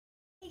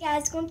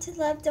Guys, welcome to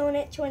Love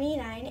Donut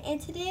 29, and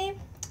today,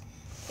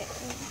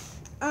 that's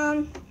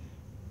my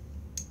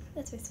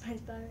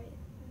SpongeBob right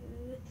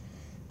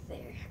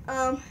there.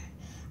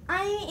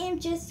 I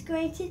am just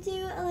going to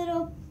do a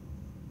little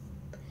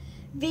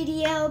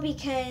video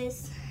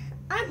because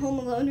I'm home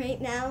alone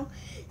right now,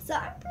 so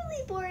I'm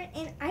really bored,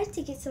 and I have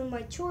to get some of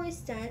my chores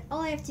done.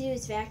 All I have to do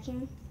is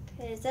vacuum,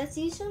 because that's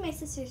usually my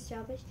sister's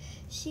job, but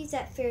she's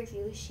at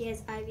Fairview. She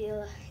has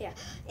IVL, yeah.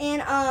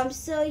 And,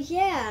 so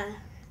yeah,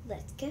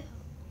 let's go.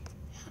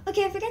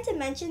 Okay, I forgot to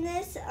mention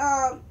this.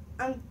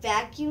 I'm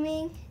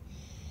vacuuming,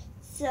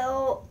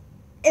 so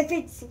if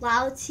it's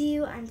loud to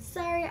you, I'm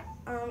sorry.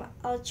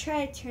 I'll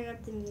try to turn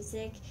up the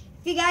music.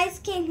 If you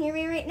guys can't hear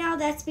me right now,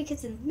 that's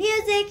because of the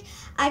music.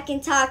 I can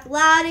talk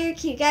louder.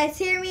 Can you guys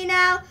hear me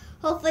now?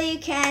 Hopefully you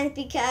can,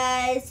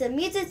 because the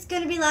music's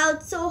going to be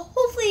loud, so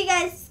hopefully you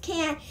guys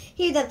can't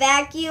hear the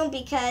vacuum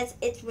because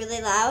it's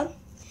really loud.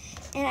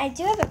 And I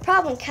do have a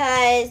problem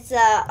because,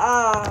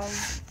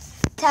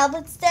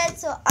 tablet's dead,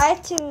 so I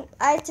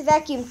had to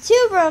vacuum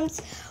 2 rooms,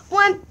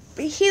 one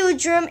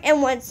huge room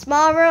and one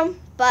small room,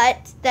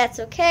 but that's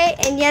okay.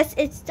 And yes,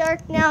 it's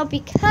dark now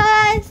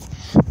because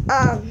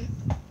I'm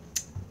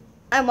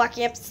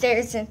walking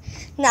upstairs and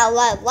not a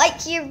lot of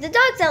light here. The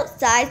dog's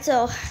outside,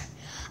 so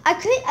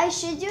I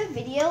should do a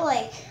video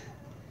like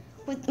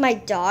with my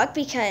dog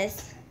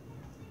because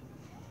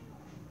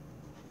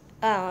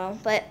I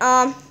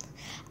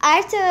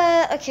have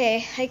to,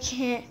 okay,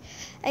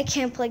 I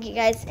can't plug you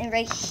guys in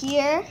right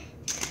here.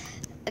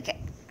 Okay,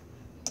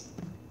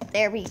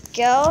 there we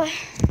go.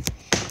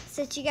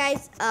 Set you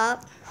guys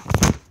up.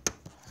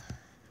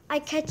 I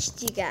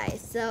catched you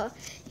guys, so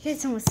you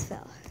guys almost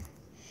fell.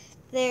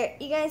 There,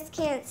 you guys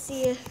can't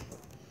see.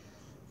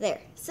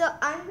 There. So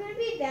I'm gonna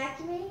be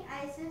vacuuming.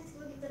 I just have to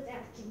go get the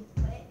vacuum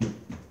quick.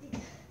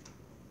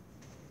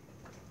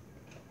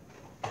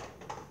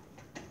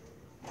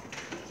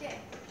 Okay.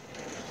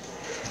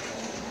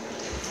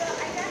 So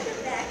I got the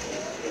vacuum.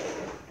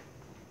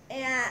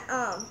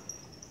 And,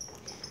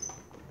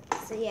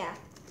 so yeah,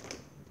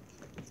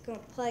 just gonna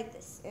plug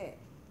this in.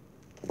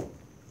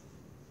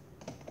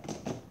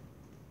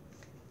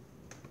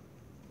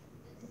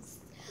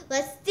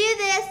 Let's do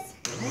this.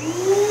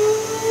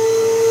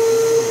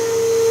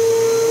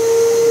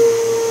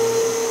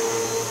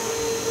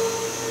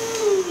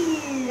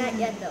 Not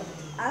yet though.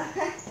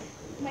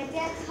 My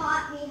dad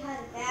taught me how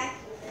to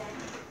vacuum and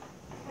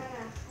I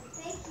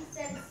think he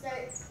said to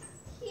start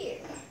here.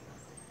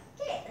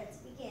 Okay, let's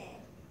begin.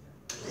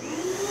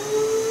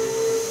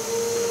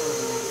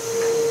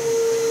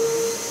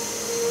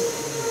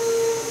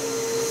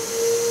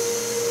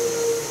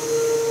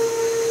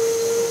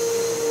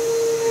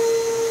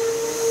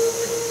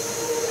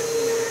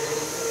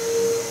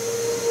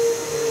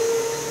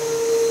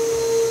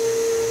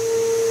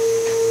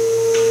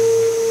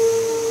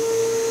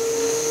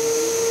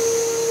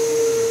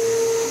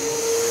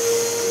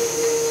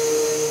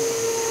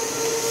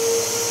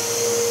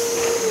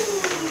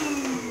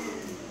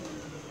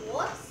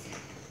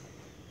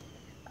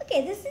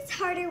 Okay, this is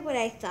harder than what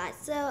I thought,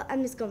 so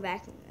I'm just going to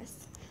vacuum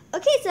this.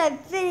 Okay, so I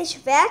finished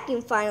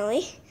vacuum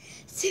finally.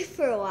 Took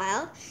for a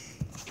while.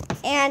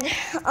 And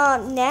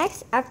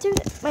next, after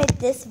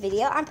this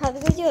video, I'm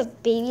probably going to do a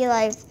baby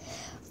life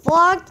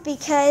vlog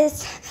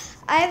because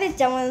I haven't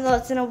done one of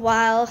those in a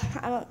while.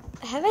 Have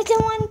I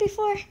done one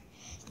before?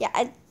 Yeah,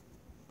 I'm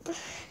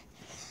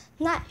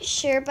not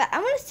sure, but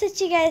I'm going to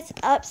set you guys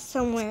up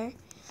somewhere.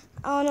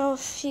 I don't know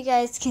if you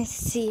guys can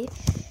see.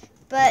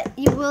 But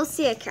you will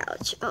see a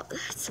couch. Oh,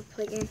 that's a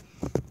plug-in.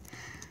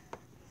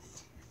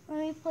 Let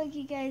me plug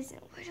you guys in.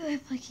 Where do I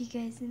plug you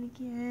guys in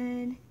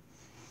again?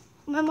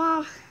 My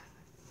mom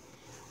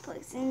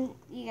plugs in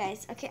you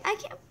guys. Okay, I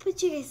can't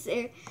put you guys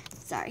there.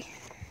 Sorry.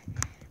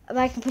 But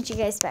I can put you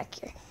guys back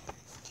here.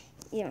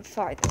 Even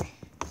farther.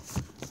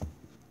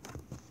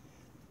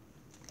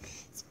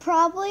 It's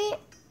probably,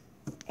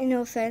 and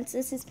no offense,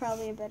 this is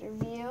probably a better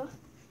view.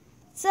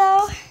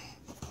 So,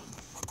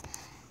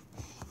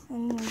 let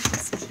me move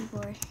this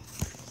keyboard.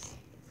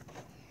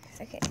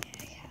 Okay.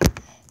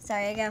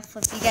 Sorry, I gotta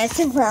flip you guys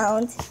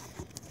around.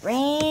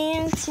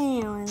 And let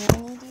me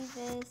do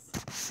this.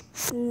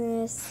 And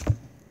this.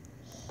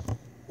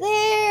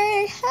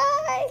 There.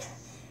 Hi.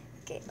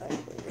 Okay, let me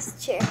move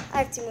this chair.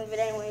 I have to move it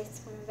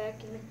anyways when I'm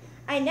vacuuming.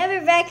 I never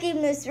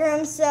vacuumed this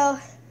room, so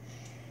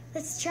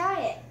let's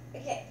try it.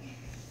 Okay.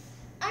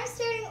 I'm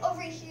starting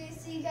over here,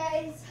 so you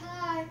guys,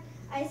 hi.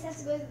 I just have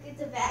to go get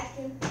the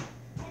vacuum.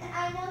 And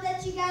I know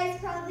that you guys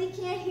probably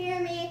can't hear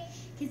me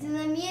because of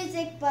the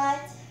music,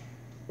 but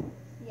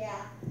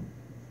yeah.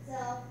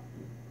 So,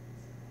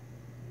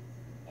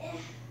 yeah,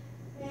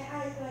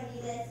 I just want to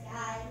do this, guys. I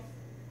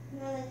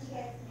know that you guys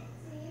can't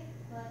see,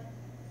 but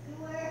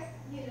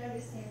you'd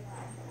understand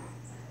why.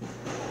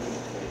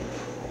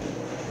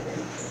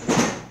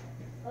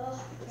 Oh,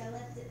 I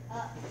lift it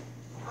up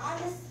on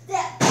the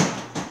step.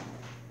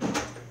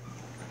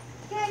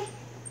 Okay.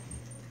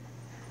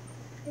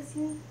 Is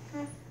he?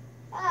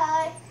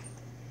 Hi.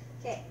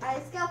 Okay, I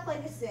just gotta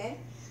plug this in.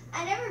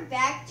 I never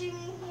vacuumed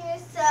in here,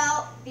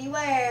 so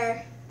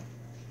beware.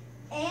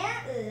 And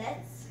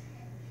let's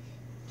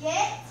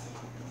get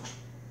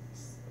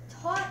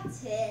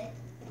started.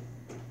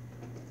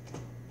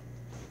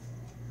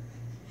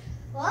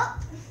 Well,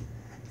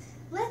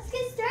 let's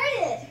get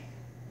started.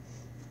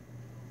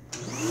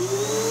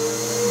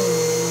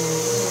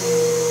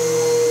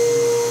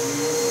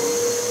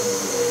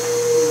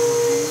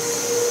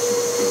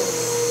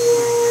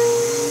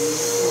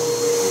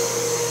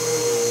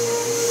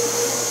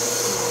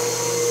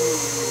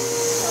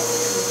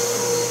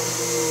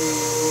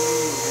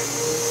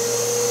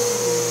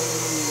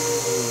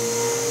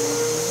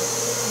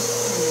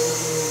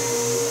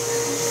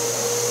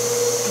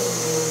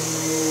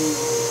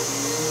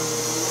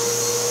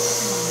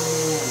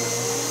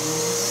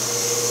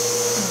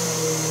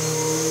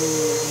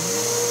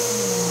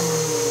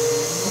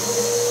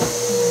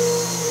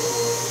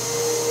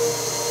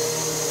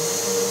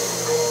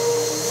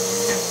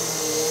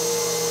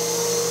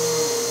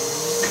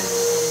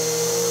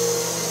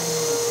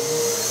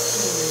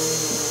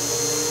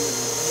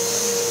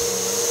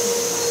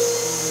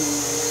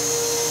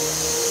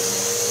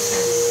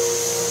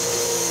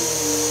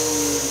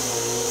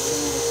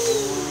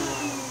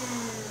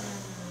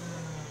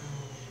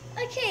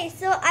 Okay,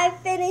 so I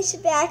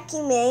finished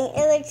vacuuming.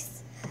 It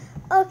looks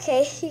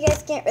okay. You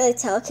guys can't really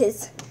tell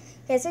because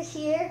you guys are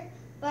here,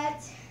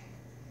 but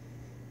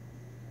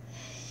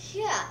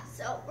yeah,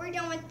 so we're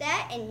done with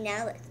that, and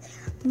now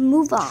let's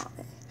move on.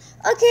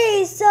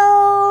 Okay,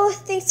 so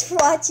thanks for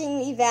watching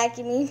me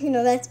vacuuming. You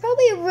know, that's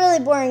probably a really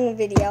boring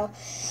video,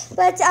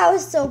 but I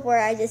was so bored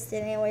I just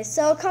did it anyway.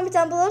 So comment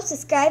down below,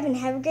 subscribe, and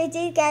have a great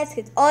day, guys,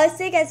 because all I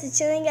say, guys, is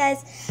chilling,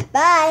 guys.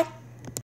 Bye.